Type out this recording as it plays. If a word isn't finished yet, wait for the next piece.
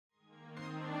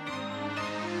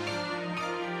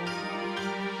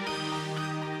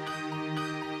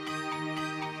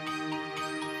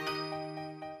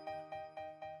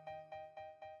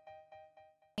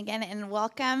Again, and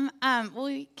welcome.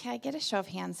 Can I get a show of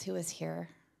hands who was here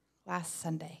last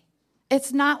Sunday?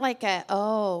 It's not like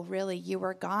oh, really, you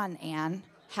were gone, Anne.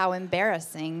 How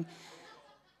embarrassing.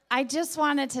 I just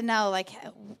wanted to know,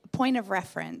 point of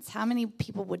reference, how many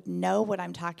people would know what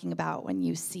I'm talking about when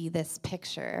you see this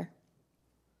picture?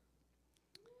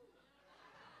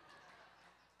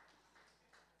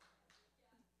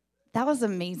 That was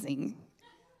amazing.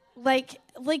 Like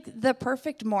the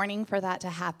perfect morning for that to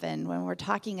happen when we're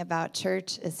talking about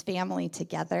church as family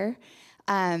together.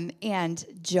 And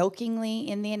jokingly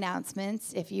in the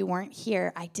announcements, if you weren't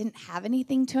here, I didn't have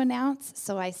anything to announce,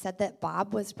 so I said that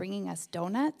Bob was bringing us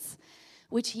donuts,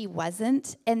 which he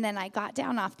wasn't. And then I got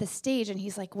down off the stage, and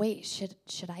he's like, wait,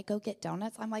 should I go get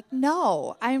donuts? I'm like,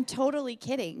 no, I'm totally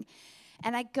kidding.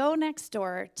 And I go next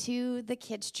door to the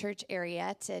kids' church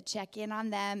area to check in on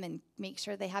them and make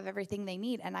sure they have everything they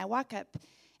need. And I walk up,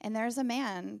 and there's a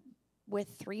man with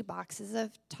 3 boxes of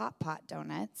Top Pot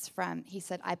donuts he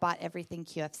said, I bought everything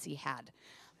QFC had.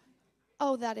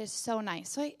 Oh, that is so nice.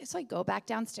 So I go back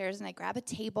downstairs, and I grab a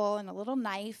table and a little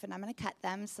knife, and I'm going to cut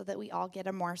them so that we all get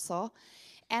a morsel.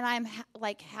 And I'm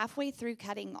halfway through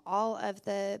cutting all of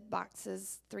the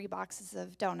 3 boxes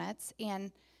of donuts,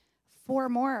 and 4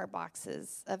 more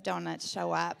boxes of donuts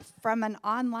show up from an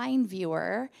online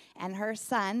viewer and her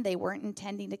son. They weren't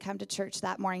intending to come to church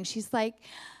that morning. She's like,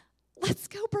 let's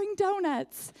go bring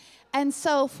donuts. And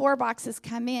so 4 boxes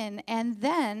come in, and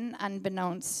then,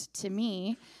 unbeknownst to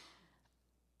me,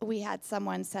 we had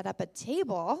someone set up a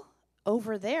table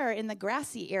over there in the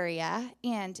grassy area.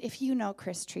 And if you know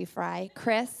Chris Treefry,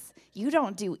 Chris, you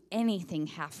don't do anything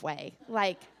halfway,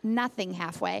 nothing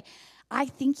halfway. I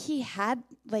think he had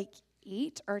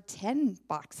 8 or 10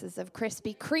 boxes of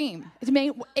Krispy Kreme. It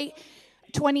made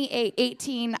 28,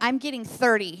 18. I'm getting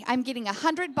 30. I'm getting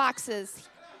 100 boxes.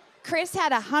 Chris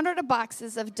had 100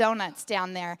 boxes of donuts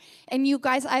down there. And you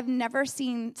guys, I've never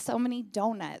seen so many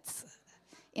donuts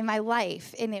in my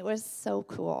life. And it was so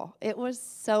cool. It was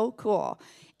so cool.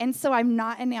 And so I'm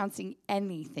not announcing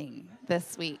anything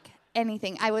this week.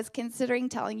 Anything. I was considering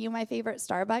telling you my favorite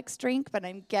Starbucks drink, but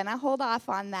I'm going to hold off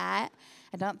on that.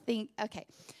 I don't think, okay.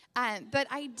 But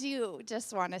I do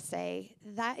just want to say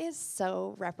that is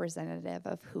so representative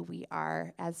of who we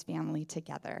are as family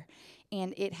together.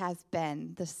 And it has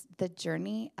been the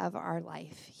journey of our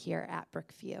life here at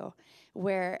Brookview,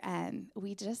 where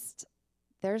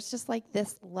there's just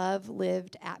this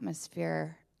love-lived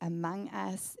atmosphere among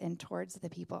us and towards the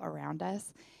people around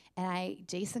us. And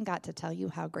Jason got to tell you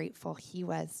how grateful he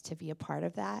was to be a part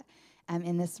of that.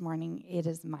 And this morning, it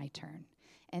is my turn.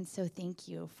 And so thank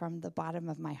you from the bottom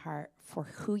of my heart for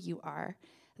who you are.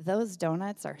 Those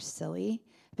donuts are silly,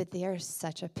 but they are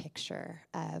such a picture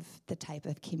of the type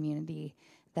of community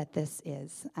that this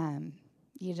is.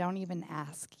 You don't even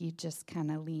ask. You just kind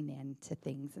of lean into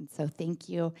things. And so thank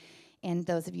you. And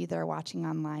those of you that are watching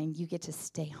online, you get to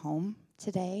stay home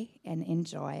today and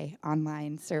enjoy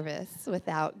online service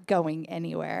without going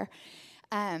anywhere.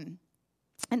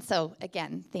 And so,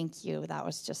 again, thank you. That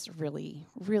was just really,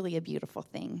 really a beautiful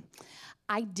thing.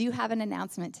 I do have an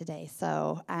announcement today,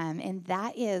 and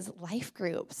that is life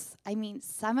groups. I mean,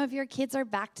 some of your kids are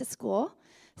back to school.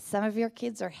 Some of your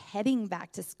kids are heading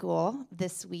back to school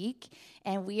this week,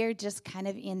 and we are just kind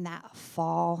of in that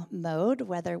fall mode,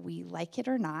 whether we like it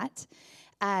or not.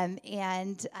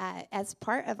 As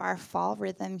part of our fall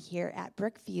rhythm here at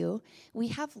Brookview, we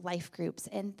have life groups,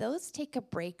 and those take a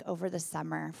break over the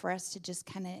summer for us to just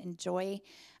kind of enjoy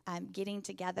getting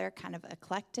together kind of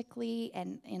eclectically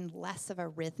and in less of a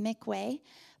rhythmic way.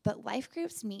 But life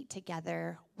groups meet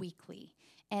together weekly.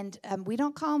 And we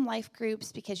don't call them life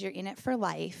groups because you're in it for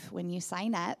life. When you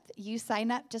sign up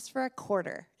just for a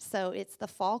quarter. So it's the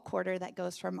fall quarter that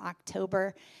goes from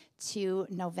October to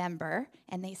November,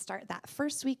 and they start that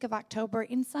first week of October.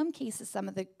 In some cases, some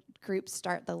of the groups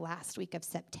start the last week of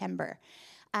September.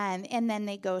 And then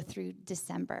they go through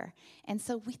December. And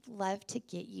so we'd love to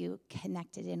get you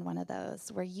connected in one of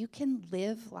those where you can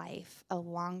live life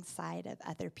alongside of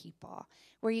other people,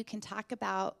 where you can talk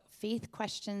about faith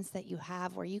questions that you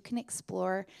have, where you can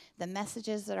explore the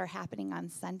messages that are happening on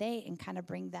Sunday and kind of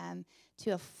bring them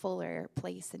to a fuller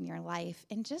place in your life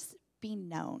and just be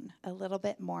known a little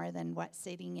bit more than what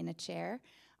sitting in a chair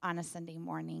on a Sunday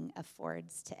morning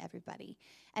affords to everybody.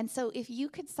 And so if you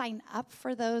could sign up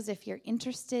for those, if you're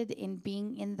interested in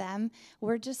being in them,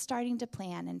 we're just starting to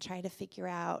plan and try to figure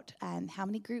out how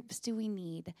many groups do we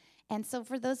need. And so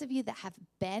for those of you that have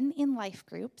been in life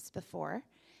groups before,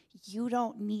 you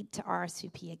don't need to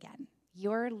RSVP again.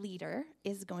 your leader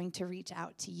is going to reach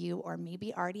out to you, or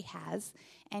maybe already has.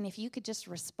 And if you could just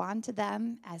respond to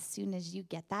them as soon as you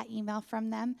get that email from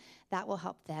them, that will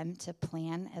help them to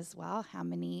plan as well how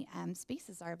many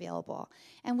spaces are available.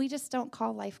 And we just don't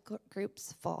call life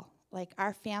groups full. Like,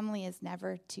 our family is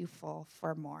never too full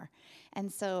for more. And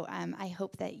so I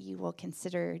hope that you will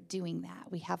consider doing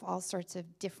that. We have all sorts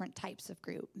of different types of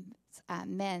groups,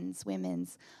 men's,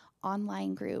 women's,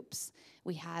 online groups.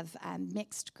 We have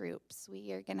mixed groups.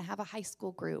 We are going to have a high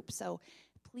school group. So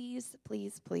please,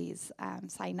 please, please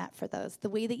sign up for those. The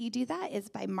way that you do that is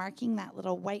by marking that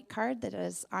little white card that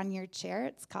is on your chair.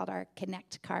 It's called our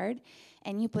Connect card.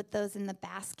 And you put those in the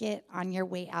basket on your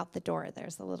way out the door.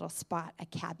 There's a little spot, a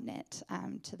cabinet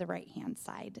to the right-hand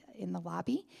side in the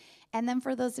lobby. And then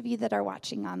for those of you that are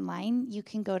watching online, you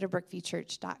can go to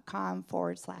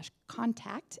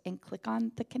brookviewchurch.com/contact and click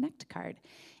on the Connect card.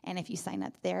 And if you sign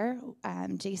up there,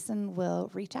 Jason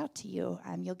will reach out to you.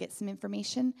 You'll get some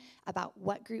information about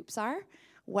what groups are,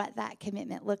 what that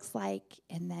commitment looks like,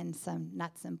 and then some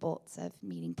nuts and bolts of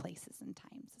meeting places and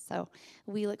times. So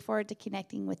we look forward to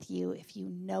connecting with you. If you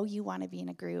know you want to be in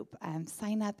a group,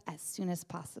 sign up as soon as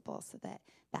possible so that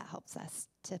helps us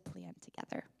to plan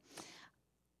together.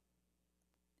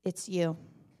 It's you.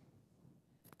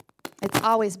 It's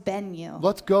always been you.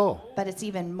 Let's go. But it's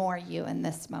even more you in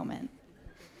this moment.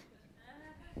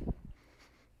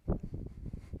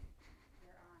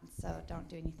 So don't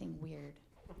do anything weird.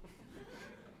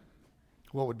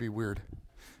 What would be weird?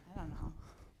 I don't know.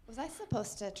 Was I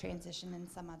supposed to transition in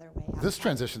some other way? This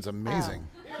transition's amazing.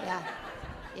 Oh, yeah.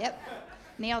 Yep.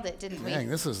 Nailed it, didn't we? Dang,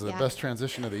 this is the best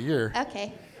transition of the year.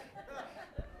 Okay.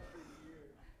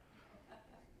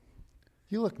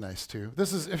 You look nice too.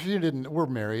 This is, if you didn't, we're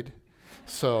married,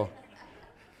 so.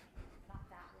 Not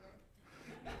that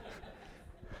weird.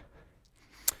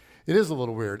 It is a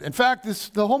little weird. In fact,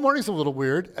 the whole morning's a little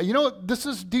weird. You know, this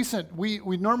is decent. We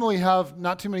normally have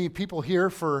not too many people here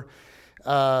for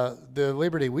the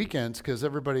Labor Day weekends because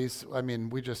everybody's,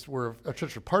 we're a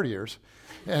church of partiers.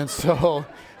 And so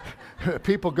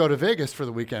people go to Vegas for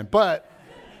the weekend. But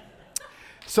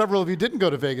several of you didn't go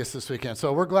to Vegas this weekend,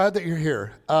 so we're glad that you're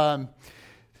here.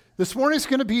 This morning's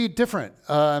going to be different.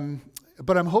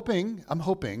 But I'm hoping,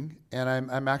 and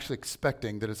I'm actually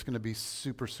expecting that it's going to be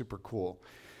super, super cool.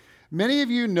 Many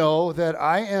of you know that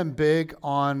I am big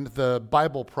on the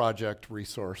Bible Project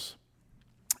resource.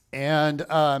 And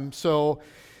so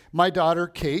my daughter,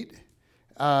 Kate,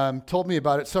 told me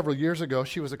about it several years ago.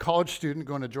 She was a college student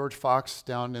going to George Fox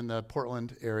down in the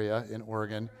Portland area in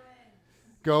Oregon.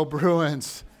 Go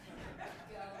Bruins.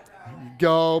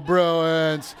 Go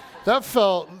Bruins. That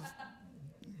felt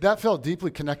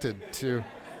deeply connected to.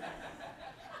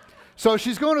 So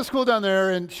she's going to school down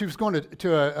there, and she was going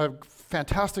to a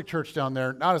fantastic church down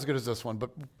there, not as good as this one,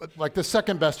 but like the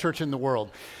second best church in the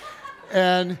world.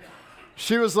 And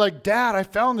she was like, "Dad, I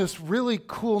found this really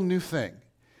cool new thing."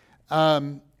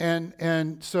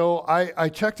 And so I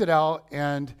checked it out,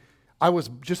 and I was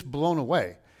just blown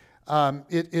away.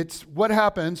 It's what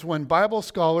happens when Bible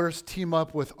scholars team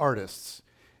up with artists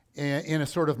in a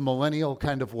sort of millennial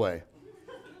kind of way.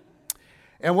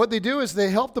 And what they do is they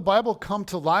help the Bible come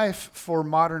to life for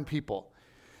modern people.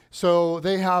 So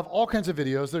they have all kinds of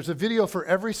videos. There's a video for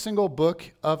every single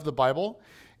book of the Bible,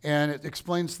 and it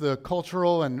explains the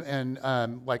cultural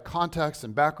and like context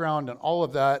and background and all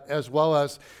of that, as well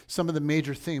as some of the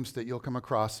major themes that you'll come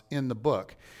across in the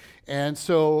book. And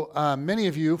so many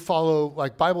of you follow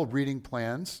like Bible reading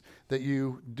plans that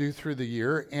you do through the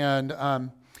year. And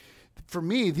for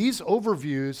me, these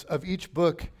overviews of each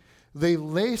book, they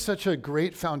lay such a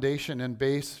great foundation and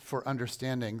base for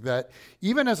understanding that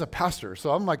even as a pastor,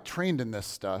 so I'm like trained in this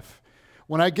stuff,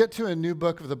 when I get to a new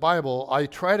book of the Bible, I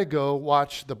try to go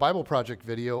watch the Bible Project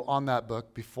video on that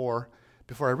book before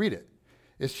I read it.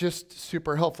 It's just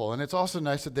super helpful. And it's also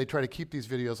nice that they try to keep these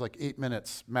videos like 8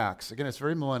 minutes max. Again, it's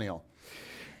very millennial.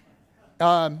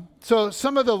 So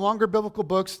some of the longer biblical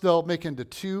books, they'll make into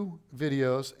 2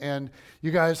 videos. And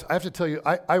you guys, I have to tell you,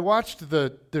 I watched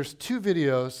there's 2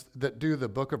 videos that do the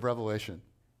book of Revelation.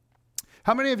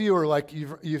 How many of you are like,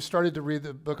 you've started to read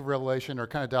the book of Revelation or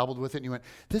kind of dabbled with it and you went,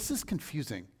 this is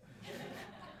confusing?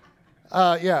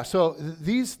 So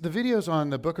the videos on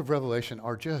the book of Revelation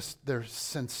are they're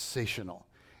sensational.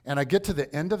 And I get to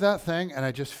the end of that thing and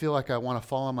I just feel like I want to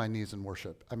fall on my knees and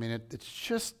worship. I mean, it's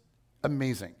just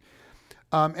amazing.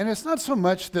 And it's not so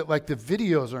much that like the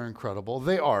videos are incredible,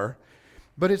 they are,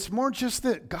 but it's more just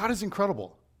that God is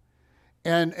incredible.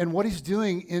 And what he's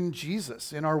doing in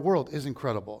Jesus, in our world, is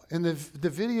incredible. And the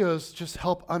videos just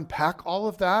help unpack all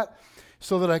of that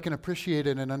so that I can appreciate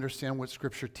it and understand what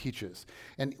Scripture teaches.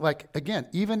 And like, again,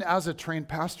 even as a trained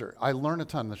pastor, I learn a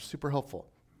ton. They're super helpful.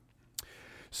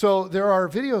 So there are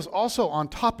videos also on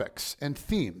topics and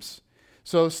themes.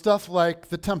 So stuff like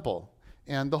the temple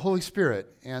and the Holy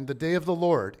Spirit and the day of the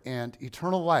Lord and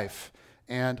eternal life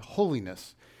and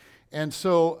holiness. And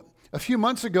so a few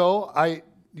months ago,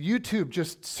 YouTube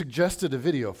just suggested a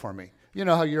video for me. You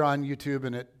know how you're on YouTube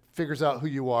and it figures out who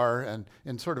you are and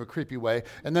in sort of a creepy way,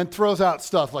 and then throws out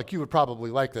stuff like you would probably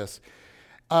like this.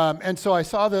 And so I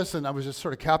saw this and I was just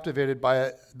sort of captivated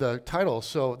by the title.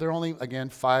 So they're only, again,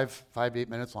 8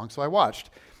 minutes long. So I watched.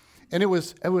 And it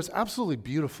was absolutely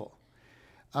beautiful.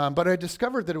 But I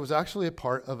discovered that it was actually a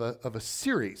part of a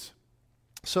series.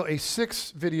 So a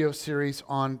 6-video series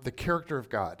on the character of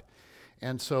God.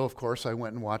 And so, of course, I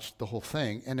went and watched the whole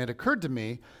thing. And it occurred to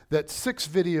me that 6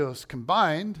 videos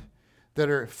combined that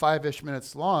are 5-ish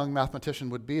minutes long, mathematician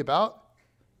would be about?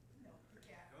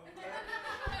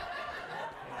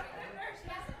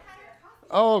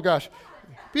 Oh, gosh.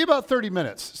 Be about 30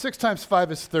 minutes. 6 times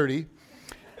 5 is 30.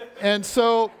 And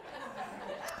so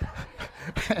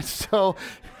that's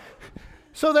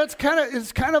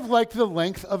it's kind of like the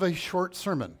length of a short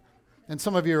sermon. And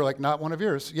some of you are like, not one of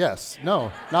yours. Yes.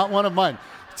 No, not one of mine.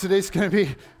 It's going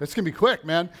to be quick,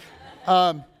 man.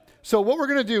 So what we're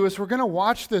going to do is we're going to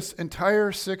watch this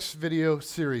entire 6-video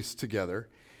series together.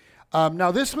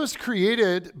 Now, this was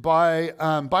created by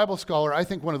Bible scholar, I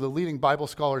think one of the leading Bible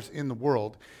scholars in the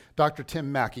world, Dr.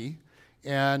 Tim Mackie,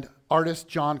 and artist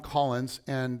John Collins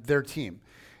and their team.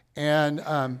 And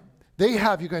they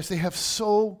have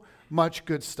so much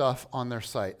good stuff on their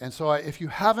site. And so if you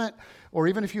haven't, or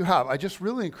even if you have, I just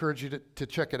really encourage you to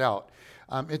check it out.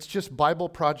 It's just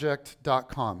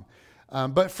BibleProject.com.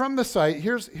 But from the site,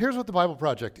 here's what the Bible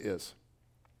Project is.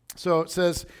 So it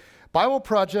says, Bible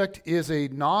Project is a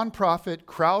nonprofit,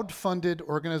 crowd-funded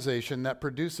organization that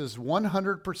produces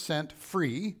 100%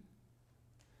 free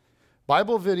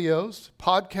Bible videos,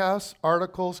 podcasts,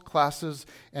 articles, classes,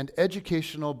 and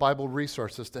educational Bible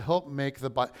resources to help make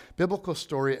the biblical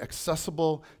story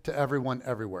accessible to everyone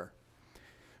everywhere.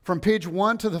 From page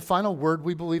 1 to the final word,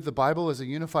 we believe the Bible is a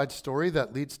unified story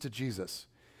that leads to Jesus.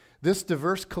 This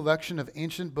diverse collection of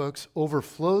ancient books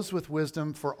overflows with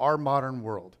wisdom for our modern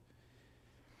world.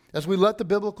 As we let the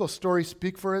biblical story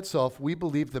speak for itself, we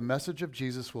believe the message of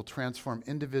Jesus will transform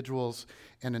individuals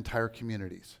and entire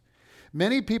communities.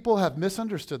 Many people have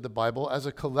misunderstood the Bible as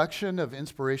a collection of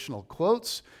inspirational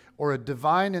quotes or a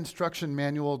divine instruction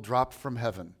manual dropped from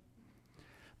heaven.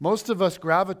 Most of us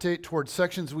gravitate towards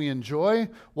sections we enjoy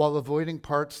while avoiding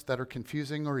parts that are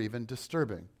confusing or even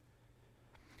disturbing.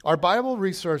 Our Bible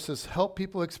resources help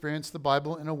people experience the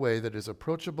Bible in a way that is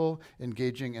approachable,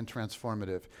 engaging, and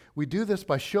transformative. We do this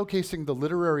by showcasing the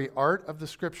literary art of the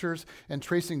Scriptures and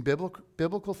tracing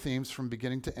biblical themes from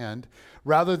beginning to end.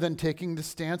 Rather than taking the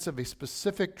stance of a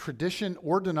specific tradition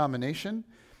or denomination,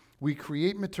 we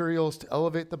create materials to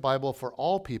elevate the Bible for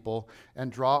all people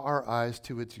and draw our eyes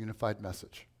to its unified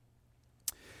message.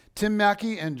 Tim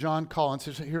Mackie and John Collins,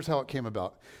 here's how it came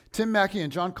about. Tim Mackie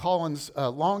and John Collins,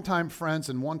 longtime friends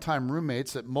and one-time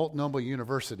roommates at Multnomah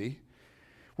University,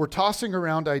 were tossing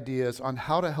around ideas on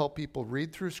how to help people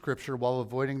read through Scripture while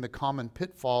avoiding the common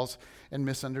pitfalls and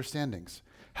misunderstandings.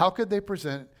 How could they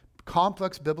present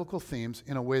complex biblical themes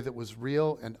in a way that was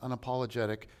real and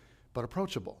unapologetic but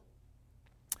approachable?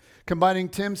 Combining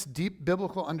Tim's deep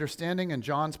biblical understanding and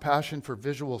John's passion for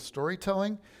visual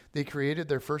storytelling, they created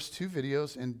their first 2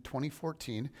 videos in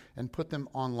 2014 and put them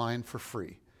online for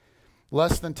free.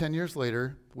 Less than 10 years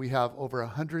later, we have over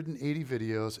 180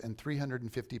 videos and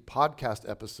 350 podcast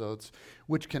episodes,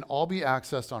 which can all be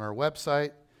accessed on our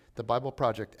website, the Bible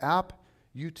Project app,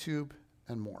 YouTube,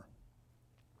 and more.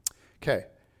 Okay,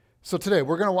 so today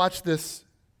we're going to watch this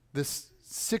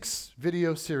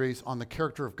 6-video series on the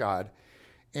character of God.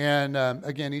 And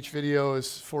again, each video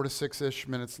is 4 to 6-ish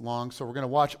minutes long. So we're going to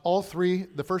watch all 3,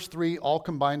 the first 3, all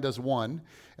combined as one.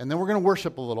 And then we're going to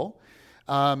worship a little.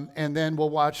 And then we'll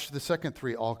watch the second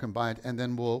 3 all combined. And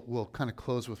then we'll kind of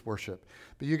close with worship.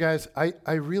 But you guys, I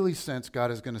really sense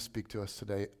God is going to speak to us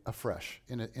today afresh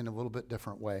in a little bit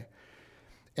different way.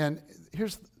 And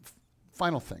here's the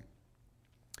final thing.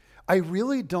 I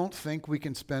really don't think we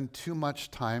can spend too much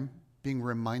time being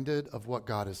reminded of what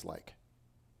God is like.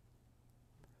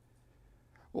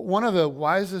 One of the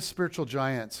wisest spiritual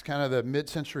giants, kind of the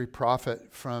mid-century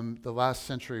prophet from the last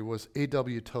century, was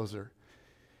A.W. Tozer.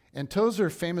 And Tozer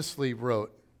famously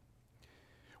wrote,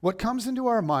 "What comes into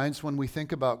our minds when we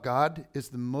think about God is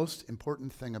the most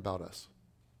important thing about us.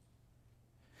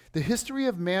 The history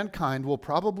of mankind will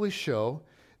probably show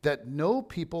that no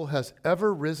people has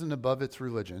ever risen above its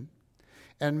religion,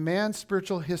 And man's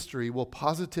spiritual history will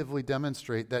positively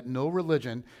demonstrate that no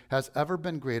religion has ever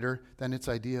been greater than its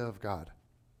idea of God.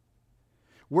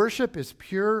 Worship is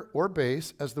pure or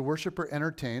base as the worshiper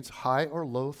entertains high or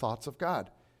low thoughts of God.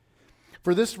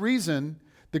 For this reason,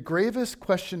 the gravest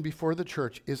question before the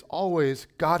church is always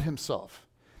God himself.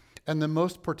 And the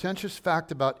most portentous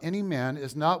fact about any man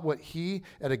is not what he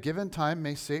at a given time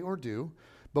may say or do,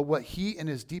 but what he in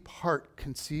his deep heart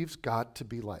conceives God to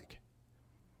be like.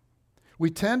 We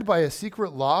tend by a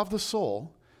secret law of the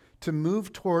soul to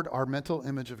move toward our mental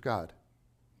image of God.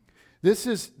 This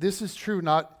is true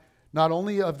not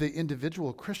only of the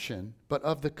individual Christian, but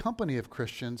of the company of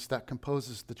Christians that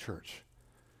composes the church.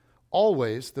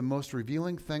 Always, the most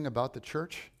revealing thing about the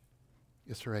church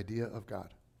is her idea of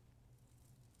God.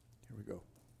 Here we go.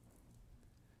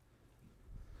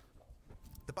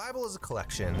 The Bible is a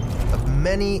collection of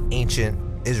many ancient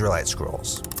Israelite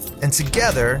scrolls, and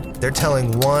together they're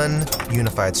telling one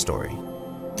unified story.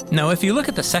 Now, if you look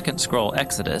at the second scroll,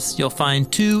 Exodus, you'll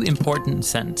find two important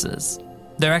sentences.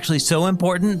 They're actually so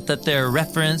important that they're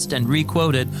referenced and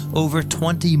re-quoted over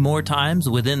 20 more times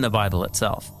within the Bible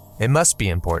itself. It must be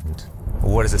important.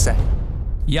 What does it say?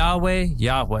 Yahweh,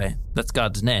 Yahweh, that's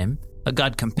God's name, a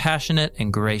God compassionate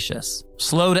and gracious,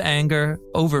 slow to anger,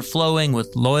 overflowing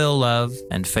with loyal love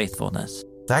and faithfulness.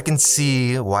 I can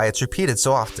see why it's repeated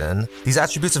so often. These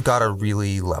attributes of God are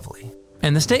really lovely.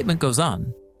 And the statement goes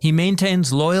on. He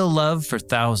maintains loyal love for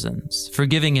thousands,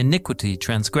 forgiving iniquity,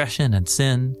 transgression, and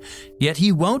sin. Yet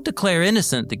he won't declare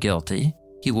innocent the guilty.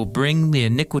 He will bring the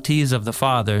iniquities of the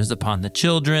fathers upon the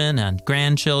children and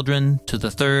grandchildren to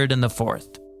the third and the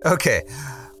fourth. Okay,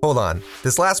 hold on.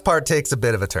 This last part takes a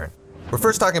bit of a turn. We're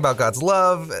first talking about God's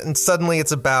love, and suddenly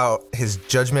it's about his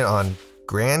judgment on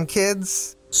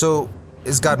grandkids. So,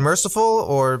 is God merciful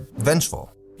or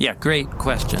vengeful? Yeah, great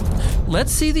question.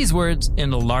 Let's see these words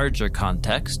in a larger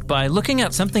context by looking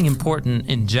at something important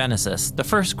in Genesis, the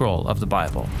first scroll of the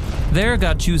Bible. There,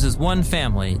 God chooses one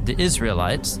family, the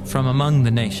Israelites, from among the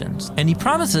nations, and he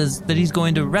promises that he's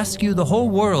going to rescue the whole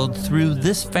world through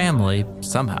this family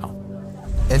somehow.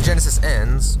 And Genesis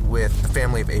ends with the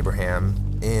family of Abraham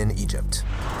in Egypt.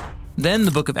 Then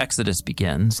the book of Exodus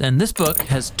begins, and this book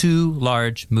has two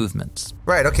large movements.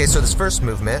 Right, okay, so this first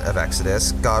movement of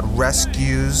Exodus, God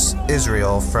rescues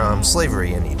Israel from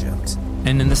slavery in Egypt.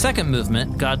 And in the second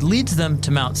movement, God leads them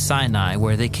to Mount Sinai,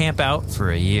 where they camp out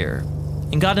for a year.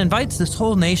 And God invites this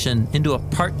whole nation into a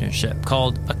partnership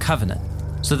called a covenant,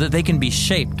 so that they can be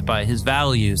shaped by his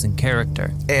values and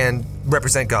character. And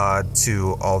represent God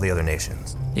to all the other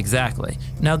nations. Exactly.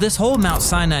 Now, this whole Mount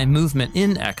Sinai movement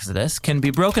in Exodus can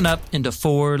be broken up into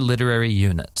 4 literary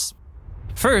units.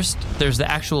 First, there's the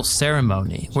actual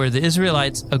ceremony where the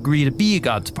Israelites agree to be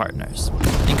God's partners.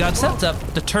 And God sets up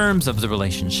the terms of the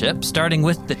relationship, starting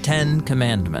with the 10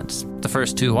 commandments. The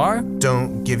first 2 are: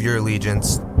 don't give your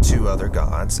allegiance to other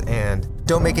gods, and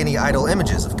don't make any idol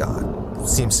images of God.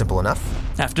 Seems simple enough.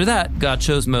 After that, God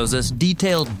shows Moses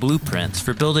detailed blueprints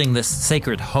for building this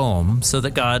sacred home so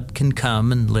that God can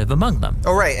come and live among them.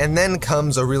 Oh, right, and then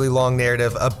comes a really long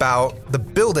narrative about the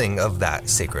building of that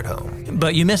sacred home.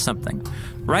 But you missed something.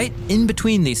 Right in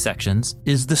between these sections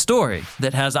is the story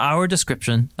that has our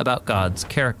description about God's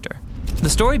character. The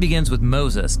story begins with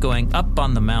Moses going up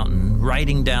on the mountain,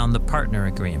 writing down the partner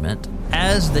agreement,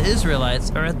 as the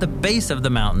Israelites are at the base of the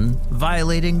mountain,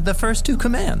 violating the first 2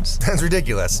 commands. That's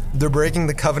ridiculous. They're breaking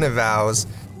the covenant vows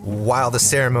while the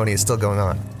ceremony is still going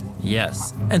on.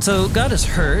 Yes. And so God is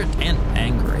hurt and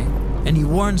angry, and he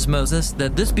warns Moses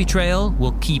that this betrayal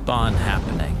will keep on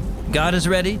happening. God is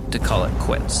ready to call it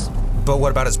quits. But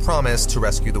what about his promise to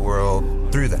rescue the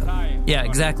world through them? Yeah,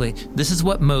 exactly. This is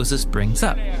what Moses brings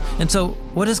up. And so,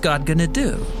 what is God going to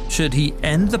do? Should he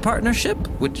end the partnership,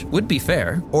 which would be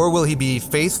fair? Or will he be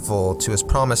faithful to his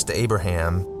promise to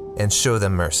Abraham and show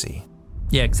them mercy?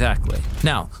 Yeah, exactly.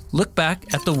 Now, look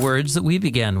back at the words that we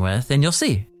began with, and you'll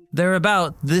see they're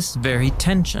about this very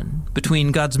tension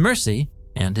between God's mercy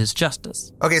and his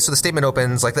justice. Okay, so the statement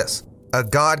opens like this: a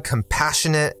God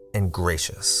compassionate and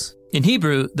gracious. In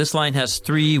Hebrew, this line has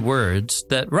 3 words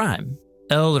that rhyme: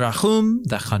 El Rahum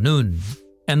V'Chanun.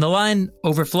 And the line,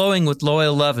 overflowing with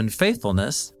loyal love and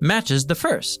faithfulness, matches the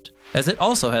first, as it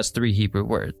also has 3 Hebrew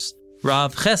words: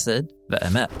 Rav Chesed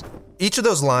V'Emet. Each of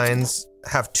those lines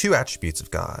have 2 attributes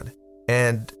of God,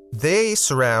 and they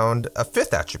surround a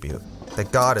 5th attribute,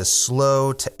 that God is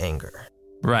slow to anger.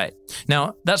 Right.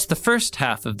 Now, that's the first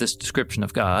half of this description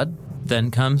of God.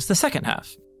 Then comes the second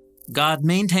half. God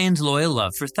maintains loyal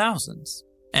love for thousands.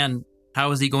 And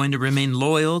how is he going to remain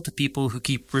loyal to people who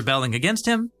keep rebelling against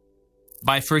him?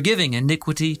 By forgiving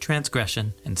iniquity,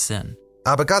 transgression, and sin.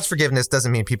 But God's forgiveness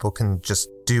doesn't mean people can just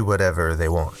do whatever they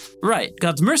want. Right.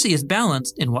 God's mercy is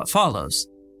balanced in what follows.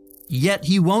 Yet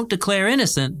he won't declare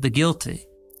innocent the guilty.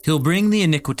 He'll bring the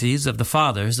iniquities of the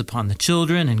fathers upon the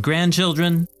children and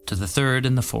grandchildren to the third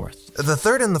and the fourth. The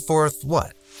third and the fourth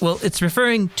what? Well, it's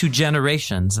referring to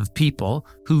generations of people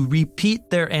who repeat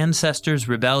their ancestors'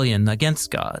 rebellion against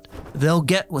God. They'll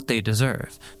get what they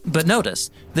deserve. But notice,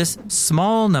 this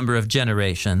small number of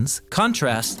generations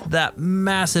contrasts that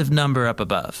massive number up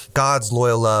above. God's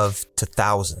loyal love to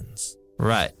thousands.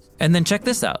 Right. And then check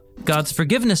this out. God's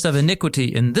forgiveness of iniquity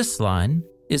in this line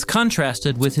is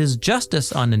contrasted with his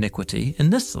justice on iniquity in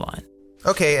this line.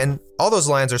 Okay, and all those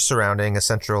lines are surrounding a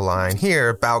central line here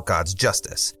about God's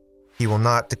justice. He will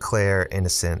not declare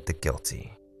innocent the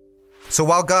guilty. So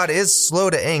while God is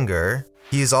slow to anger,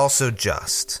 he is also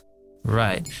just.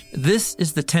 Right. This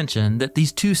is the tension that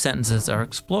these two sentences are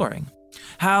exploring.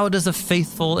 How does a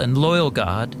faithful and loyal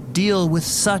God deal with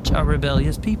such a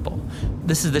rebellious people?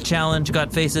 This is the challenge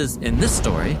God faces in this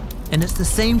story, and it's the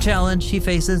same challenge he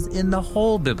faces in the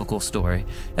whole biblical story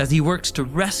as he works to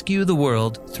rescue the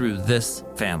world through this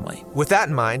family. With that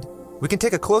in mind, we can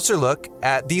take a closer look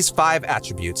at these 5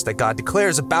 attributes that God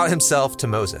declares about himself to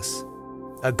Moses.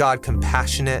 A God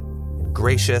compassionate and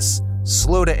gracious,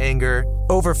 slow to anger,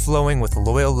 overflowing with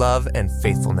loyal love and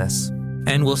faithfulness.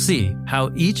 And we'll see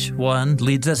how each one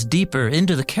leads us deeper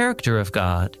into the character of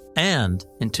God and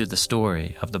into the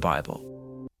story of the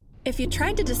Bible. If you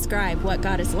tried to describe what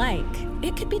God is like,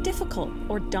 it could be difficult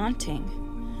or daunting.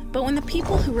 But when the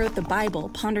people who wrote the Bible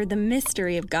pondered the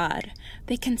mystery of God,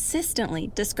 they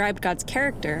consistently described God's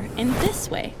character in this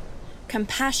way: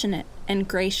 compassionate and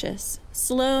gracious,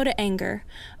 slow to anger,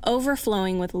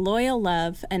 overflowing with loyal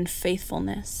love and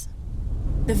faithfulness.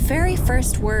 The very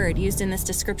first word used in this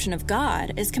description of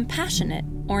God is compassionate,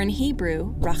 or in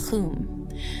Hebrew, rachum.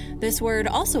 This word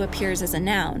also appears as a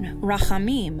noun,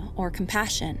 rachamim, or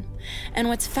compassion. And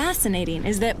what's fascinating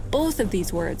is that both of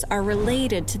these words are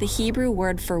related to the Hebrew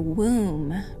word for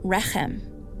womb, rechem.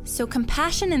 So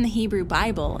compassion in the Hebrew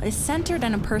Bible is centered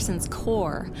on a person's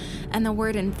core, and the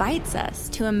word invites us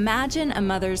to imagine a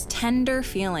mother's tender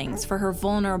feelings for her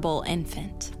vulnerable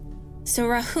infant. So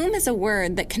rachum is a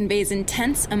word that conveys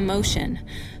intense emotion.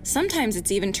 Sometimes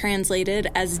it's even translated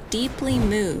as deeply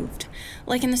moved,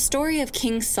 like in the story of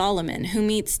King Solomon, who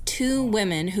meets 2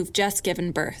 women who've just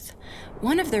given birth.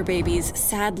 One of their babies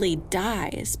sadly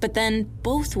dies, but then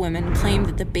both women claim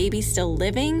that the baby still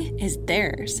living is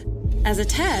theirs. As a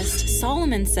test,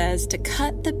 Solomon says to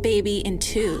cut the baby in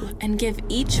 2 and give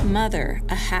each mother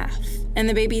a half. And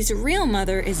the baby's real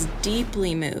mother is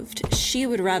deeply moved. She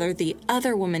would rather the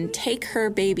other woman take her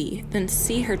baby than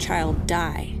see her child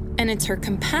die. And it's her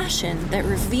compassion that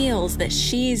reveals that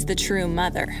she's the true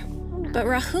mother. But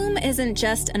rachum isn't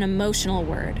just an emotional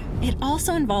word. It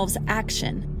also involves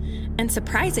action. And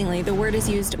surprisingly, the word is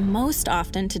used most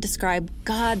often to describe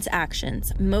God's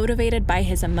actions, motivated by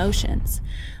his emotions.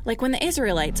 Like when the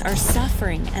Israelites are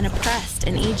suffering and oppressed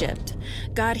in Egypt,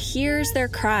 God hears their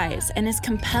cries and is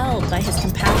compelled by his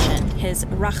compassion, his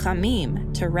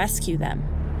rachamim, to rescue them.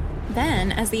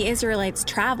 Then, as the Israelites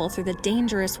travel through the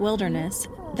dangerous wilderness,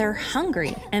 they're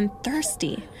hungry and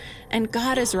thirsty, and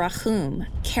God is rachum,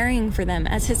 caring for them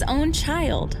as his own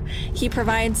child. He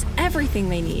provides everything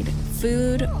they need: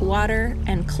 food, water,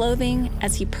 and clothing,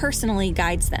 as he personally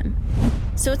guides them.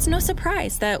 So it's no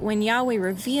surprise that when Yahweh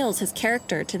reveals his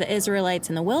character to the Israelites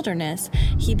in the wilderness,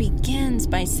 he begins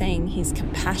by saying he's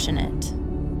compassionate.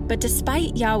 But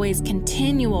despite Yahweh's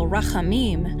continual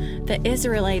rachamim, the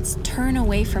Israelites turn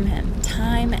away from him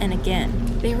time and again.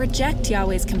 They reject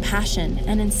Yahweh's compassion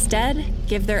and instead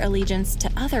give their allegiance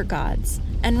to other gods.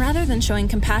 And rather than showing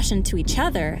compassion to each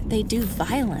other, they do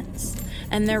violence.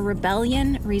 And their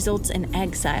rebellion results in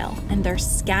exile, and they're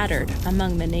scattered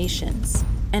among the nations.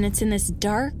 And it's in this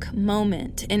dark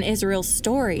moment in Israel's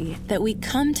story that we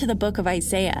come to the book of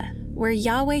Isaiah, where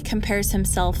Yahweh compares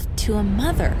himself to a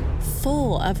mother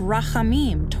full of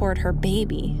rachamim toward her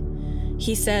baby.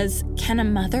 He says, can a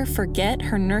mother forget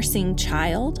her nursing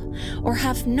child, or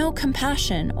have no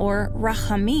compassion or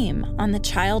rachamim on the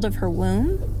child of her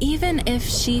womb? Even if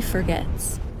she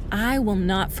forgets, I will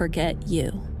not forget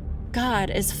you. God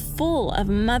is full of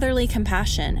motherly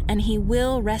compassion, and he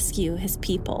will rescue his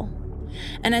people.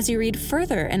 And as you read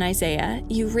further in Isaiah,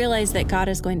 you realize that God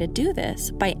is going to do this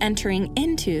by entering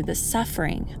into the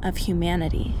suffering of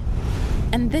humanity.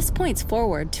 And this points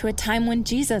forward to a time when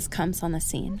Jesus comes on the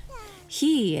scene.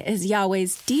 He is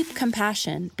Yahweh's deep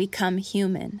compassion become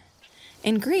human.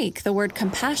 In Greek, the word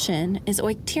compassion is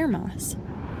oiktirmos.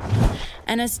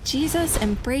 And as Jesus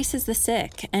embraces the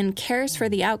sick and cares for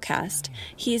the outcast,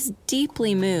 he is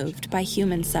deeply moved by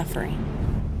human suffering.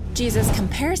 Jesus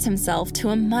compares himself to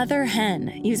a mother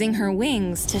hen using her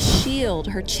wings to shield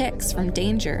her chicks from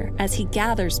danger as he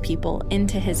gathers people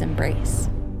into his embrace.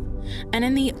 And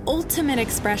in the ultimate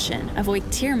expression of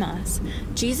oiktirmos,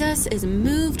 Jesus is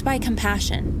moved by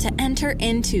compassion to enter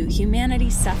into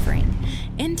humanity's suffering,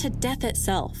 into death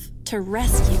itself, to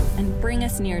rescue and bring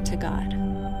us near to God.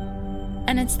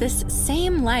 And it's this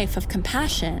same life of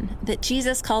compassion that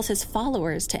Jesus calls his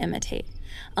followers to imitate,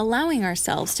 allowing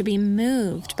ourselves to be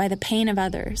moved by the pain of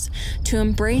others, to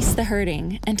embrace the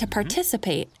hurting, and to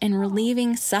participate in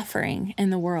relieving suffering in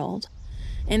the world.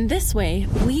 In this way,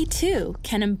 we too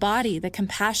can embody the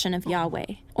compassion of Yahweh,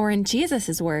 or in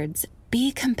Jesus' words,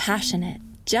 be compassionate,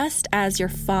 just as your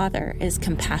Father is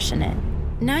compassionate.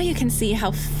 Now you can see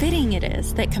how fitting it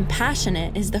is that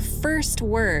compassionate is the first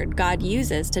word God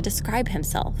uses to describe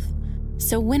himself.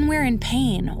 So when we're in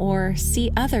pain or see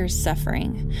others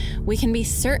suffering, we can be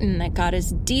certain that God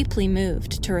is deeply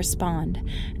moved to respond,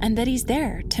 and that he's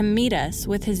there to meet us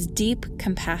with his deep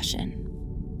compassion.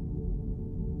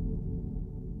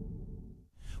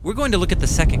 We're going to look at the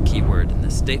second key word in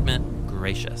this statement,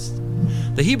 gracious.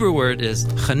 The Hebrew word is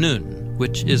chanun,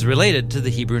 which is related to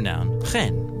the Hebrew noun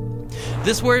chen.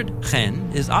 This word,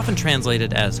 chen, is often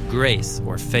translated as grace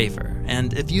or favor,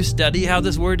 and if you study how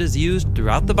this word is used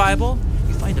throughout the Bible,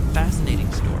 you find a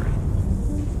fascinating story.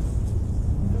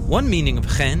 One meaning of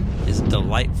chen is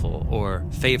delightful or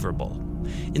favorable.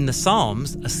 In the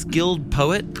Psalms, a skilled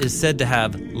poet is said to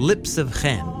have lips of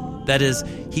chen. That is,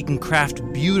 he can craft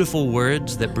beautiful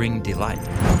words that bring delight.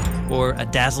 Or a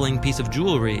dazzling piece of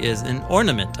jewelry is an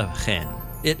ornament of chen.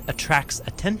 It attracts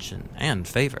attention and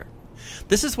favor.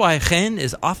 This is why chen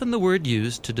is often the word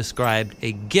used to describe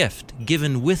a gift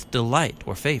given with delight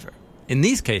or favor. In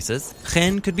these cases,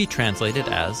 chen could be translated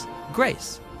as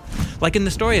grace. Like in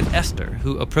the story of Esther,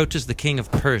 who approaches the king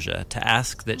of Persia to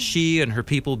ask that she and her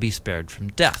people be spared from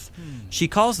death. She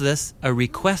calls this a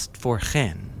request for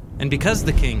chen. And because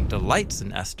the king delights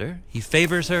in Esther, he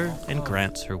favors her and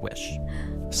grants her wish.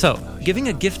 So, giving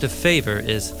a gift of favor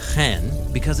is chen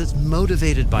because it's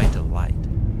motivated by delight.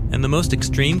 And the most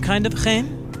extreme kind of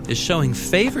chen is showing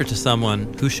favor to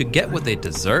someone who should get what they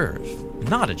deserve,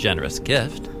 not a generous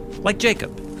gift. Like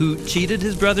Jacob, who cheated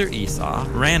his brother Esau,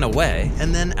 ran away,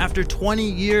 and then after 20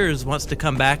 years wants to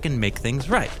come back and make things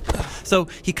right. So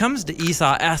he comes to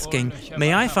Esau asking,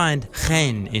 "May I find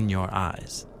chen in your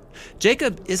eyes?"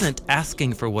 Jacob isn't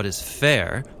asking for what is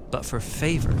fair, but for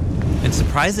favor. And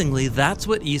surprisingly, that's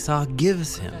what Esau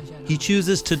gives him. He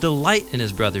chooses to delight in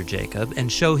his brother Jacob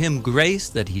and show him grace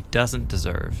that he doesn't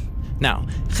deserve. Now,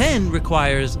 chen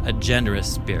requires a generous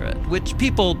spirit, which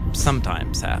people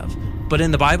sometimes have. But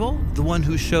in the Bible, the one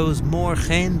who shows more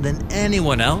chen than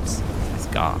anyone else is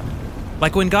God.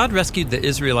 Like when God rescued the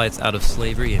Israelites out of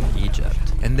slavery in Egypt,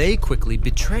 and they quickly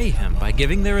betray him by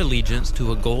giving their allegiance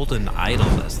to a golden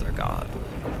idol as their god.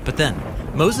 But then,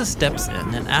 Moses steps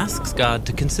in and asks God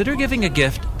to consider giving a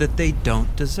gift that they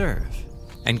don't deserve.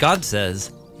 And God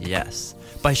says yes,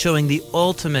 by showing the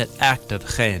ultimate act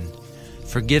of chen,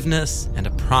 forgiveness and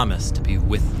a promise to be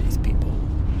with these people.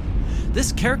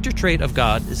 This character trait of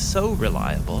God is so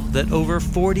reliable that over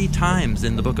 40 times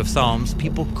in the book of Psalms,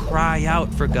 people cry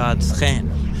out for God's chen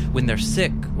when they're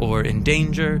sick or in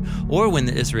danger, or when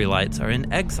the Israelites are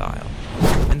in exile.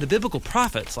 And the biblical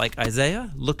prophets like Isaiah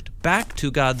looked back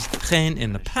to God's chen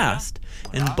in the past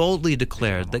and boldly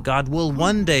declared that God will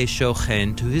one day show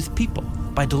chen to his people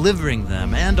by delivering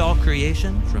them and all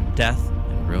creation from death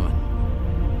and ruin.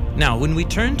 Now, when we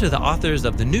turn to the authors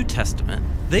of the New Testament,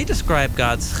 they describe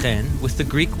God's chen with the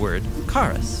Greek word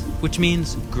charis, which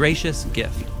means gracious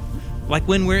gift. Like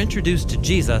when we're introduced to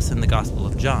Jesus in the Gospel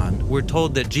of John, we're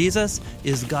told that Jesus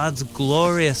is God's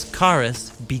glorious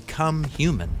charis become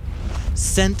human,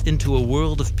 sent into a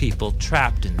world of people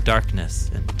trapped in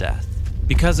darkness and death.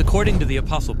 Because according to the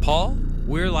Apostle Paul,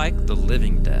 we're like the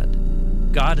living dead.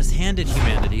 God has handed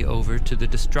humanity over to the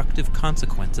destructive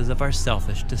consequences of our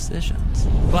selfish decisions.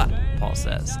 But, Paul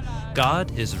says,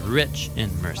 God is rich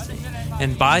in mercy,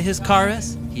 and by his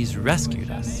charis, he's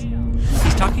rescued us.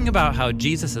 He's talking about how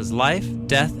Jesus' life,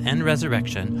 death, and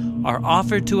resurrection are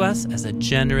offered to us as a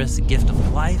generous gift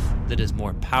of life that is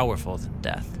more powerful than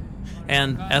death.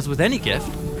 And as with any gift,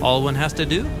 all one has to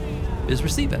do is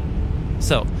receive it.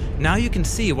 So, now you can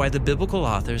see why the biblical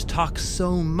authors talk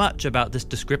so much about this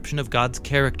description of God's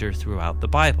character throughout the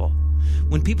Bible.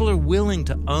 When people are willing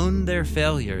to own their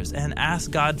failures and ask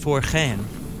God for chen,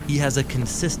 he has a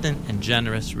consistent and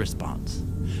generous response.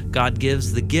 God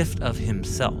gives the gift of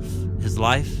himself, his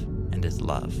life, and and his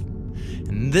love.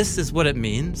 And this is what it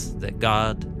means that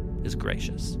God is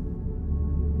gracious.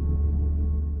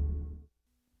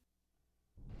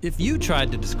 If you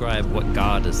tried to describe what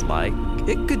God is like,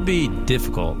 it could be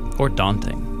difficult or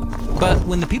daunting. But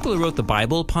when the people who wrote the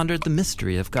Bible pondered the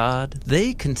mystery of God,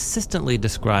 they consistently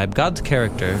describe God's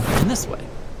character in this way: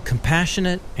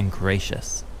 compassionate and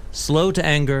gracious, slow to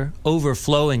anger,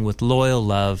 overflowing with loyal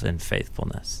love and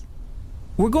faithfulness.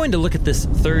 We're going to look at this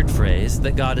third phrase,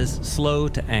 that God is slow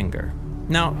to anger.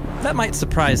 Now, that might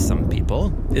surprise some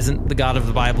people. Isn't the God of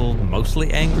the Bible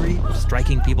mostly angry,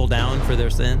 striking people down for their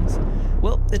sins?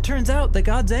 Well, it turns out that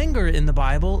God's anger in the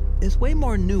Bible is way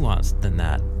more nuanced than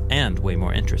that, and way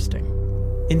more interesting.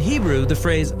 In Hebrew, the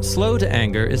phrase slow to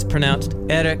anger is pronounced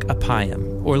erek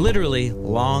apayim, or literally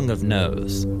long of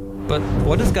nose. But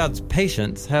what does God's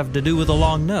patience have to do with a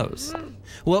long nose?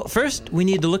 Well, first, we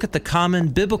need to look at the common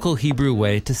biblical Hebrew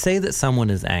way to say that someone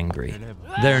is angry.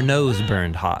 Their nose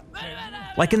burned hot.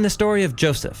 Like in the story of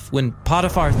Joseph, when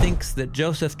Potiphar thinks that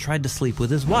Joseph tried to sleep with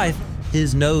his wife,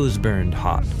 his nose burned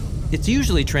hot. It's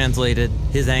usually translated,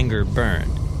 his anger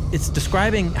burned. It's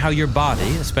describing how your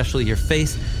body, especially your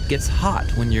face, gets hot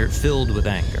when you're filled with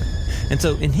anger. And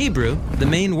so in Hebrew, the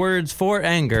main words for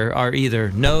anger are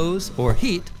either nose or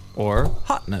heat or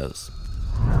hot nose.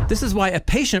 This is why a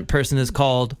patient person is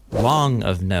called long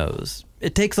of nose.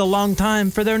 It takes a long time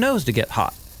for their nose to get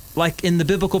hot. Like in the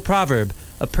biblical proverb,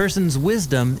 a person's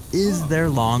wisdom is their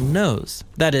long nose.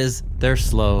 That is, their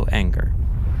slow anger.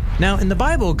 Now, in the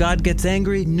Bible, God gets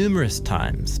angry numerous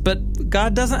times, but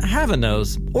God doesn't have a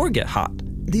nose or get hot.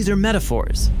 These are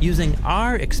metaphors, using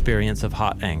our experience of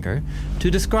hot anger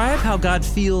to describe how God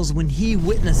feels when he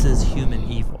witnesses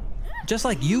human evil. Just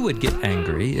like you would get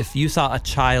angry if you saw a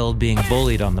child being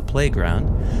bullied on the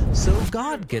playground, so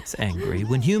God gets angry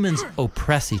when humans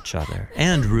oppress each other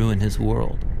and ruin his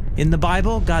world. In the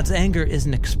Bible, God's anger is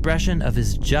an expression of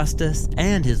his justice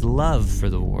and his love for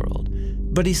the world.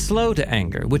 But he's slow to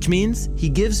anger, which means he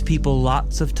gives people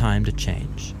lots of time to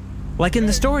change. Like in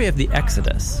the story of the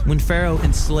Exodus, when Pharaoh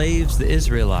enslaves the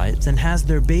Israelites and has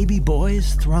their baby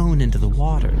boys thrown into the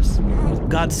waters.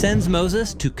 God sends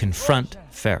Moses to confront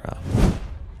Pharaoh.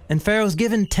 And Pharaoh's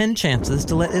given 10 chances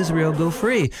to let Israel go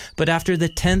free, but after the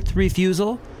 10th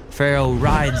refusal, Pharaoh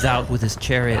rides out with his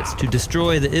chariots to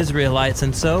destroy the Israelites,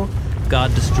 and so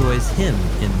God destroys him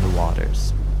in the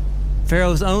waters.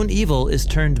 Pharaoh's own evil is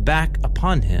turned back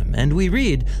upon him, and we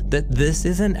read that this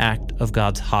is an act of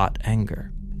God's hot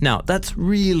anger. Now, that's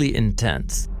really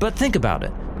intense, but think about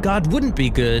it. God wouldn't be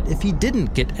good if he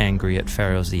didn't get angry at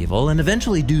Pharaoh's evil and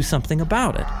eventually do something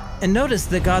about it. And notice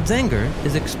that God's anger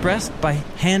is expressed by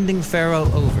handing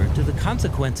Pharaoh over to the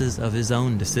consequences of his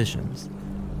own decisions.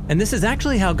 And this is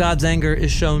actually how God's anger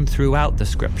is shown throughout the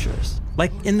scriptures,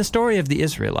 like in the story of the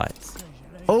Israelites.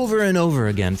 Over and over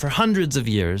again, for hundreds of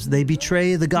years, they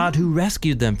betray the God who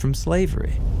rescued them from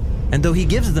slavery. And though he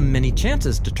gives them many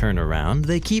chances to turn around,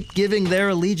 they keep giving their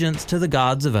allegiance to the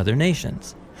gods of other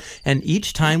nations. And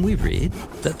each time we read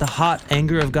that the hot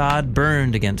anger of God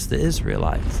burned against the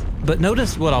Israelites. But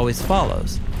notice what always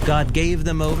follows. God gave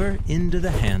them over into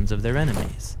the hands of their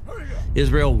enemies.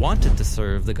 Israel wanted to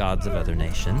serve the gods of other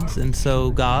nations, and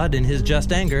so God, in his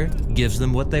just anger, gives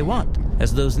them what they want,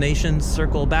 as those nations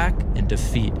circle back and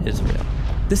defeat Israel.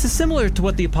 This is similar to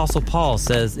what the Apostle Paul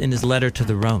says in his letter to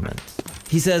the Romans.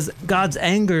 He says God's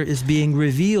anger is being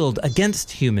revealed against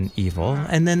human evil,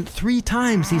 and then 3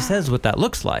 times he says what that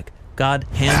looks like. God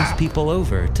hands people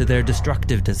over to their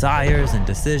destructive desires and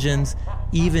decisions,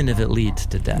 even if it leads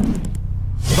to death.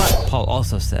 But Paul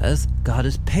also says God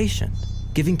is patient,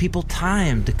 giving people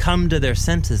time to come to their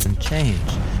senses and change.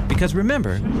 Because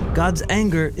remember, God's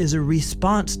anger is a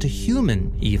response to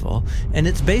human evil, and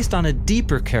it's based on a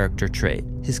deeper character trait,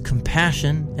 his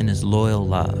compassion and his loyal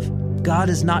love. God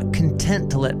is not content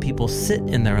to let people sit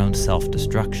in their own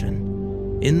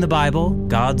self-destruction. In the Bible,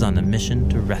 God's on a mission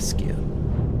to rescue.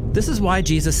 This is why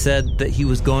Jesus said that he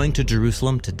was going to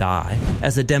Jerusalem to die,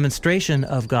 as a demonstration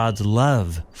of God's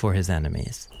love for his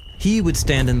enemies. He would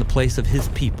stand in the place of his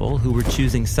people who were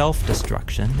choosing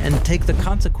self-destruction and take the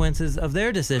consequences of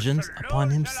their decisions upon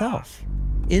himself.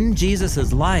 In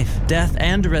Jesus' life, death,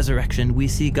 and resurrection, we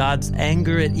see God's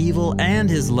anger at evil and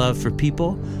his love for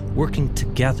people working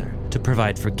together to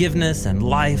provide forgiveness and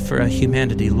life for a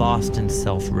humanity lost in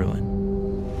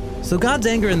self-ruin. So God's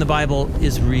anger in the Bible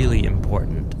is really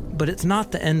important, but it's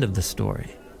not the end of the story.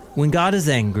 When God is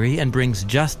angry and brings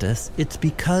justice, it's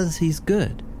because he's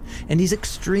good. And he's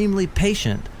extremely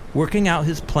patient, working out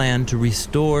his plan to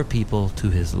restore people to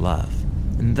his love.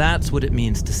 And that's what it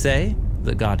means to say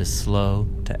that God is slow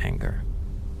to anger.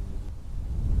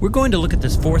 We're going to look at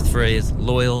this fourth phrase,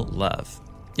 loyal love.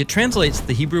 It translates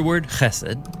the Hebrew word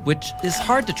chesed, which is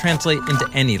hard to translate into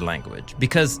any language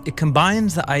because it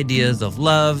combines the ideas of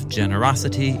love,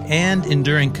 generosity, and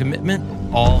enduring commitment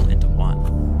all into one.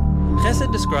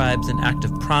 Chesed describes an act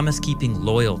of promise-keeping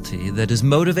loyalty that is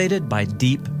motivated by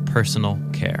deep personal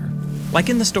care. Like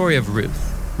in the story of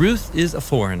Ruth. Ruth is a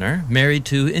foreigner married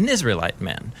to an Israelite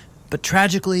man, but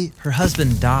tragically, her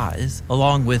husband dies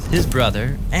along with his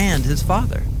brother and his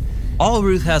father. All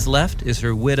Ruth has left is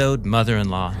her widowed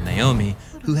mother-in-law, Naomi,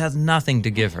 who has nothing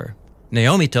to give her.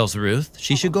 Naomi tells Ruth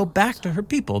she should go back to her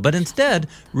people, but instead,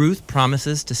 Ruth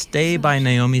promises to stay by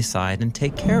Naomi's side and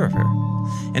take care of her.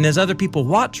 And as other people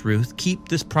watch Ruth keep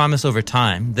this promise over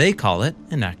time, they call it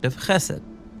an act of chesed.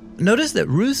 Notice that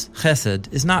Ruth's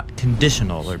chesed is not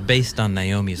conditional or based on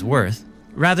Naomi's worth.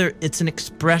 Rather, it's an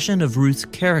expression of Ruth's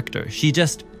character. She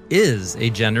just is a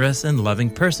generous and loving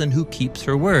person who keeps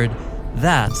her word.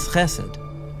 That's chesed.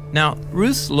 Now,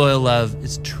 Ruth's loyal love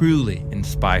is truly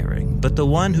inspiring, but the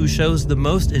one who shows the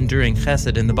most enduring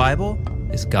chesed in the Bible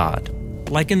is God.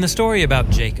 Like in the story about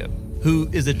Jacob, who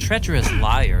is a treacherous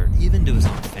liar even to his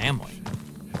own family.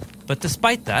 But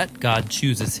despite that, God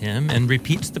chooses him and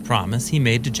repeats the promise he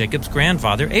made to Jacob's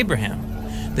grandfather, Abraham,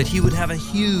 that he would have a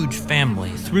huge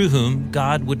family through whom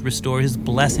God would restore his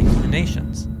blessing to the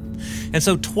nations. And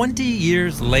so 20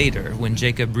 years later, when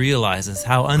Jacob realizes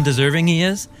how undeserving he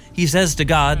is, he says to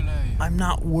God, "I'm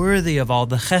not worthy of all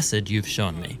the chesed you've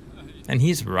shown me." And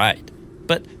he's right.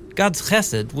 But God's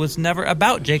chesed was never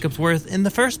about Jacob's worth in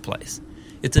the first place.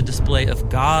 It's a display of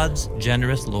God's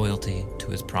generous loyalty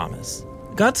to his promise.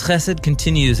 God's chesed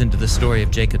continues into the story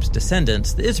of Jacob's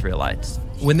descendants, the Israelites.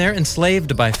 When they're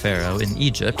enslaved by Pharaoh in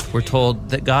Egypt, we're told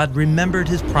that God remembered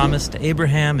his promise to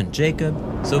Abraham and Jacob,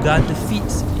 so God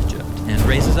defeats Egypt and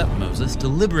raises up Moses to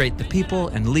liberate the people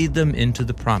and lead them into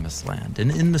the promised land.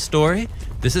 And in the story,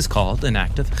 this is called an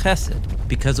act of chesed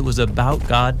because it was about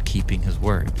God keeping his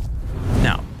word.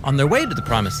 Now, on their way to the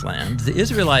promised land, the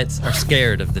Israelites are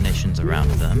scared of the nations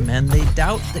around them, and they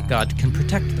doubt that God can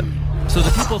protect them. So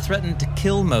the people threaten to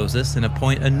kill Moses and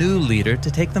appoint a new leader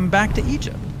to take them back to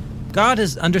Egypt. God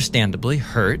is understandably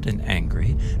hurt and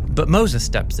angry, but Moses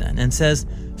steps in and says,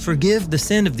 "Forgive the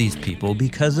sin of these people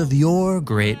because of your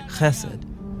great chesed."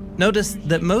 Notice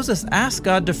that Moses asks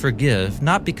God to forgive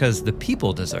not because the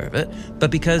people deserve it,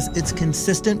 but because it's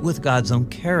consistent with God's own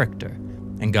character.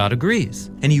 And God agrees,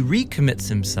 and he recommits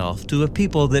himself to a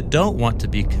people that don't want to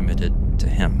be committed to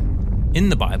him. In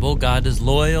the Bible, God is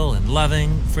loyal and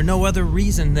loving for no other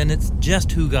reason than it's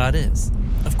just who God is.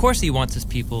 Of course, he wants his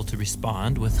people to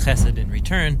respond with chesed in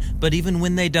return, but even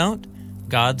when they don't,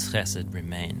 God's chesed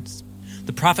remains.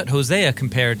 The prophet Hosea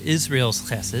compared Israel's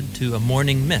chesed to a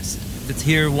morning mist that's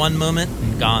here one moment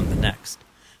and gone the next.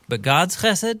 But God's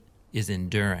chesed is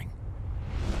enduring.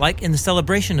 Like in the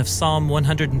celebration of Psalm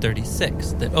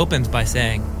 136 that opens by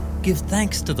saying, "Give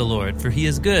thanks to the Lord, for he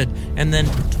is good," and then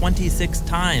 26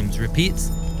 times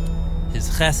repeats, "His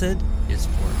chesed is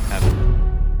forever."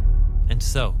 And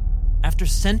so, after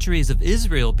centuries of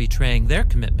Israel betraying their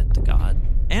commitment to God,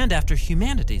 and after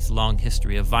humanity's long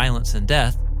history of violence and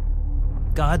death,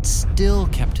 God still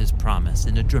kept his promise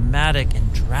in a dramatic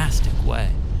and drastic way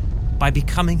by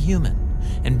becoming human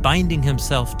and binding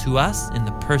himself to us in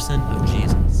the person of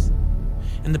Jesus.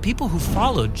 And the people who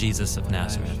followed Jesus of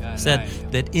Nazareth said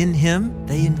that in him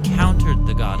they encountered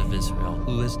the God of Israel,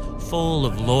 who is full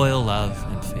of loyal love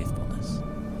and faithfulness.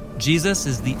 Jesus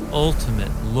is the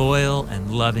ultimate loyal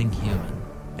and loving human.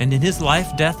 And in his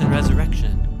life, death, and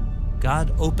resurrection,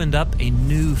 God opened up a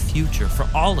new future for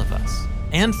all of us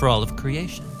and for all of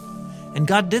creation. And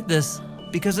God did this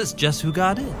because it's just who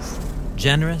God is: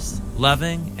 generous,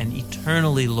 loving, and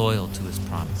eternally loyal to his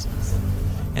promises.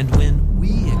 And when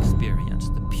we experience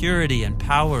the purity and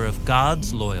power of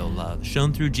God's loyal love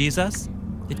shown through Jesus,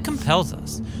 it compels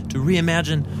us to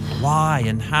reimagine why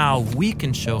and how we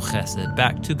can show chesed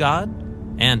back to God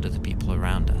and to the people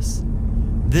around us.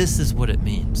 This is what it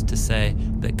means to say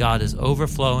that God is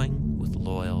overflowing with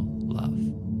loyal love.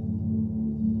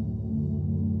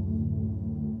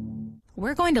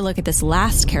 We're going to look at this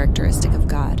last characteristic of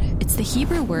God. It's the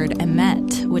Hebrew word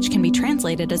emet, which can be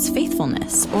translated as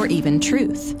faithfulness or even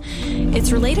truth.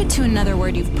 It's related to another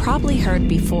word you've probably heard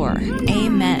before,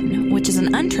 amen, which is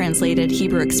an untranslated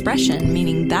Hebrew expression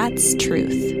meaning that's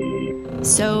truth.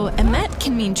 So emet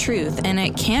can mean truth, and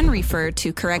it can refer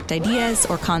to correct ideas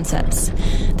or concepts.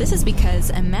 This is because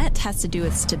emet has to do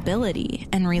with stability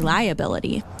and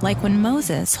reliability, like when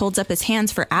Moses holds up his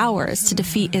hands for hours to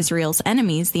defeat Israel's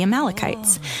enemies, the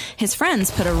Amalekites. His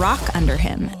friends put a rock under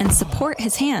him and support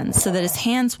his hands so that his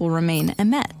hands will remain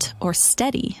emet, or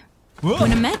steady.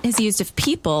 When emet is used of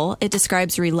people, it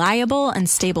describes reliable and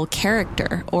stable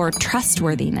character or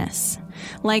trustworthiness.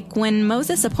 Like when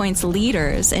Moses appoints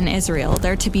leaders in Israel,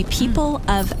 they're to be people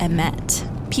of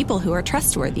emet, people who are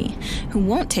trustworthy, who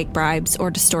won't take bribes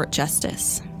or distort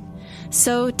justice.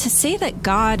 So to say that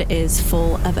God is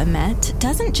full of emet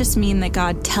doesn't just mean that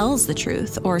God tells the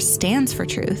truth or stands for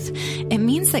truth. It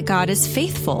means that God is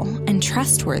faithful and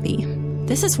trustworthy.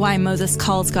 This is why Moses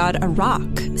calls God a rock,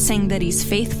 saying that he's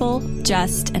faithful,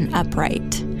 just, and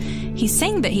upright. He's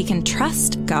saying that he can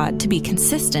trust God to be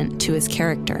consistent to his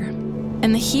character.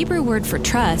 And the Hebrew word for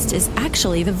trust is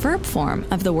actually the verb form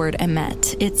of the word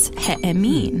emet. It's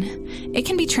he'emin. It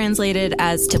can be translated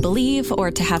as to believe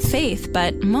or to have faith,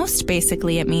 but most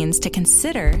basically it means to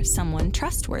consider someone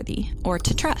trustworthy or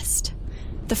to trust.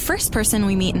 The first person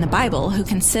we meet in the Bible who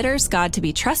considers God to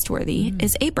be trustworthy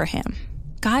is Abraham.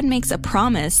 God makes a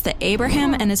promise that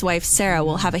Abraham and his wife Sarah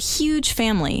will have a huge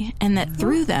family and that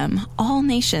through them, all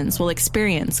nations will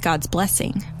experience God's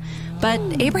blessing. But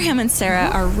Abraham and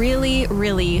Sarah are really,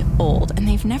 really old, and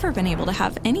they've never been able to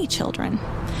have any children.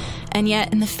 And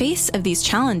yet, in the face of these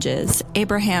challenges,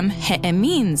 Abraham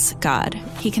he'emins God.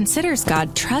 He considers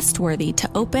God trustworthy to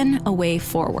open a way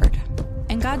forward.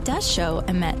 And God does show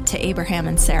emet to Abraham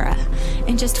and Sarah.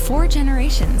 In just 4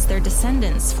 generations, their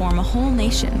descendants form a whole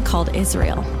nation called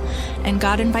Israel. And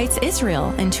God invites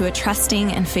Israel into a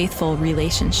trusting and faithful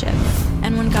relationship.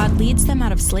 And when God leads them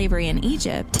out of slavery in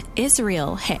Egypt,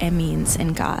 Israel he'emins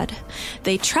in God.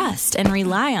 They trust and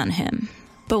rely on him.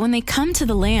 But when they come to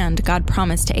the land God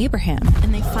promised to Abraham,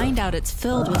 and they find out it's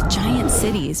filled with giant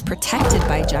cities protected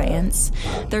by giants,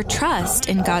 their trust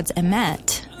in God's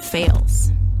emet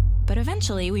fails. But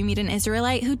eventually, we meet an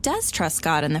Israelite who does trust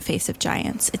God in the face of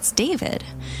giants. It's David.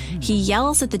 He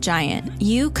yells at the giant,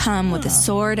 "You come with a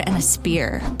sword and a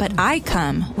spear, but I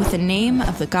come with the name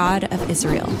of the God of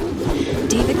Israel."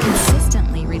 David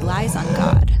consistently relies on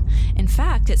God. In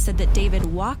fact, it said that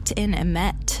David walked in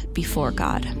emet before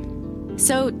God.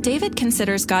 So David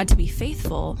considers God to be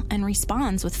faithful and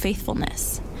responds with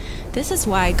faithfulness. This is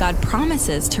why God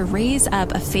promises to raise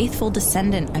up a faithful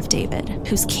descendant of David,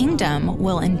 whose kingdom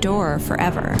will endure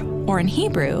forever, or in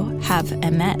Hebrew, have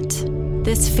emet.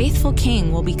 This faithful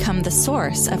king will become the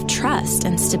source of trust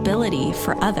and stability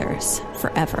for others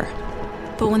forever.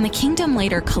 But when the kingdom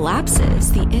later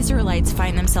collapses, the Israelites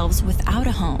find themselves without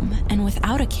a home and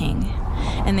without a king.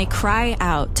 And they cry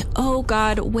out, "Oh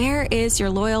God, where is your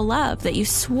loyal love that you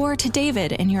swore to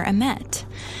David in your emet?"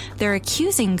 They're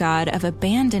accusing God of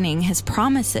abandoning his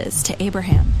promises to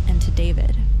Abraham and to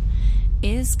David.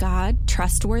 Is God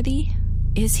trustworthy?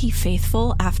 Is he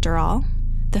faithful after all?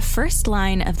 The first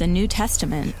line of the New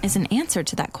Testament is an answer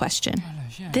to that question.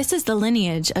 This is the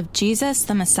lineage of Jesus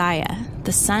the Messiah,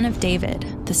 the son of David,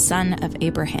 the son of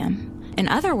Abraham. In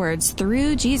other words,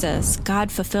 through Jesus,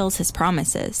 God fulfills his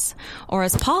promises. Or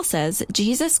as Paul says,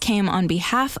 Jesus came on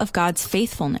behalf of God's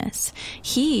faithfulness.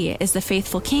 He is the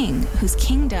faithful king whose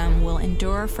kingdom will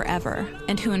endure forever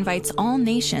and who invites all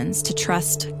nations to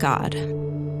trust God.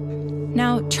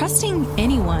 Now, trusting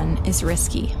anyone is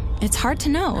risky. It's hard to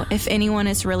know if anyone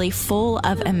is really full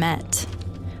of emet.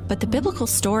 But the biblical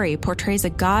story portrays a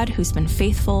God who's been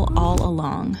faithful all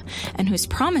along and whose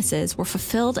promises were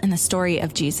fulfilled in the story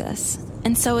of Jesus.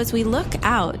 And so as we look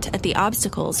out at the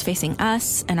obstacles facing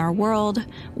us and our world,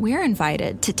 we're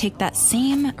invited to take that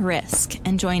same risk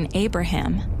and join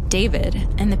Abraham, David,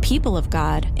 and the people of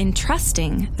God in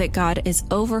trusting that God is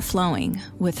overflowing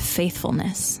with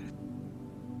faithfulness.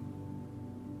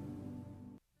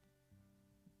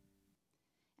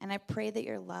 And I pray that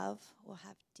your love will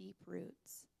have deep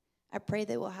roots. I pray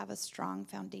that we'll have a strong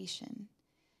foundation.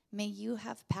 May you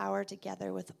have power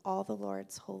together with all the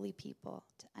Lord's holy people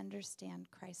to understand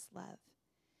Christ's love.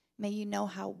 May you know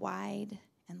how wide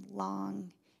and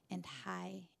long and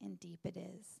high and deep it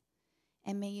is.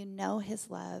 And may you know his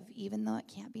love, even though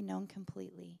it can't be known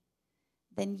completely.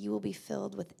 Then you will be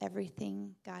filled with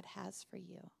everything God has for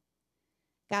you.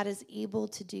 God is able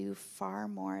to do far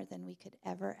more than we could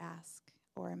ever ask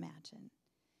or imagine.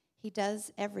 He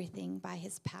does everything by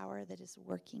his power that is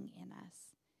working in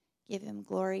us. Give him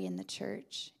glory in the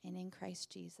church and in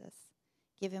Christ Jesus.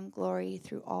 Give him glory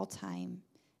through all time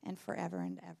and forever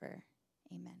and ever.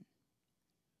 Amen.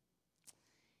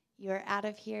 You are out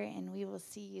of here, and we will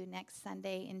see you next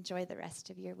Sunday. Enjoy the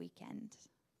rest of your weekend.